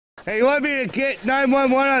Hey, you want me to get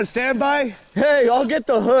 911 on standby? Hey, I'll get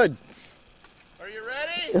the hood. Are you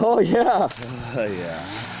ready? Oh, yeah. Oh, yeah.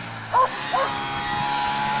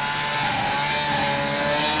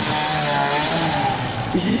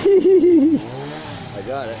 I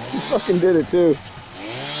got it. You fucking did it, too.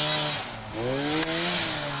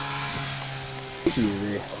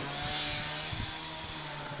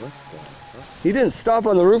 He didn't stop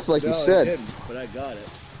on the roof like you said. I didn't, but I got it.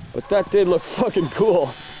 But that did look fucking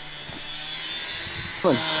cool.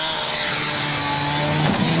 Yeah.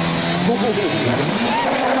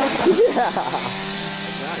 I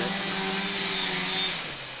got it.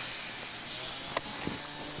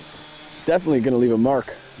 Definitely gonna leave a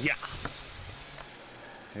mark. Yeah.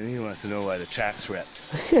 And he wants to know why the track's ripped.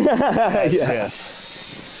 Yeah.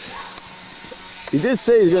 He did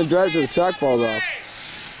say he's gonna drive till the track falls off.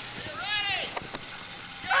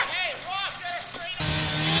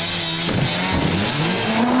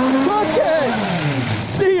 Okay.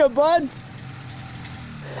 See ya, bud.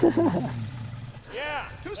 Yeah,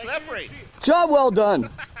 too slippery. Job well done.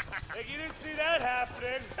 Like you didn't see that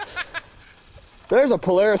happening. There's a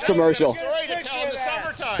Polaris commercial. Story to tell in the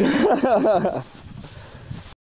summertime.